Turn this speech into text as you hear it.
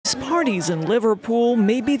Tonight's parties in Liverpool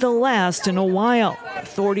may be the last in a while.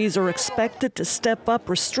 Authorities are expected to step up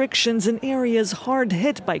restrictions in areas hard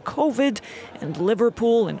hit by COVID, and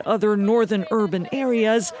Liverpool and other northern urban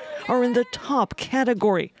areas are in the top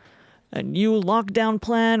category. A new lockdown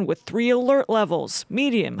plan with 3 alert levels: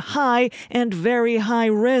 medium, high, and very high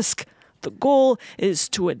risk. The goal is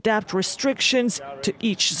to adapt restrictions to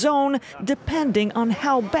each zone depending on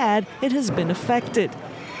how bad it has been affected.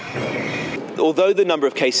 Although the number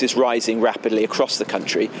of cases rising rapidly across the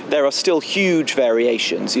country, there are still huge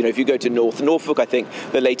variations. If you go to Norfolk, I think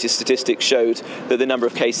the latest statistics showed that the number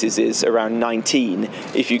of cases is around 19.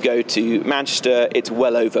 If you go to Manchester, it's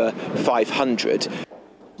well over 500.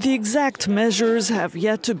 The exact measures have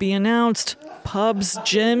yet to be announced. Pubs,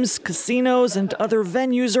 gyms, casinos, and other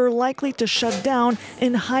venues are likely to shut down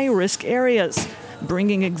in high-risk areas,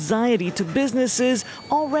 bringing anxiety to businesses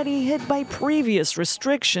already hit by previous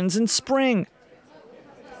restrictions in spring.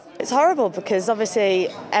 It's horrible because obviously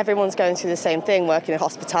everyone's going through the same thing, working in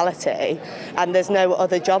hospitality, and there's no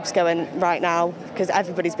other jobs going right now because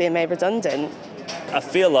everybody's being made redundant. I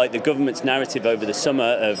feel like the government's narrative over the summer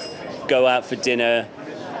of go out for dinner,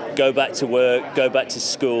 go back to work, go back to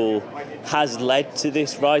school has led to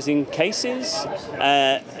this rising cases,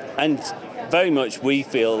 and very much we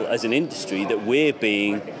feel as an industry that we're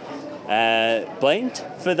being blamed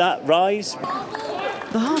for that rise.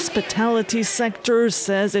 The hospitality sector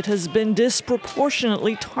says it has been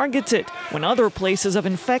disproportionately targeted when other places of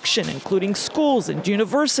infection, including schools and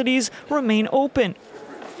universities, remain open.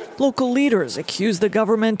 Local leaders accuse the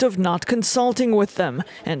government of not consulting with them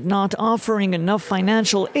and not offering enough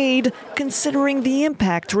financial aid, considering the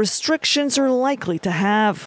impact restrictions are likely to have.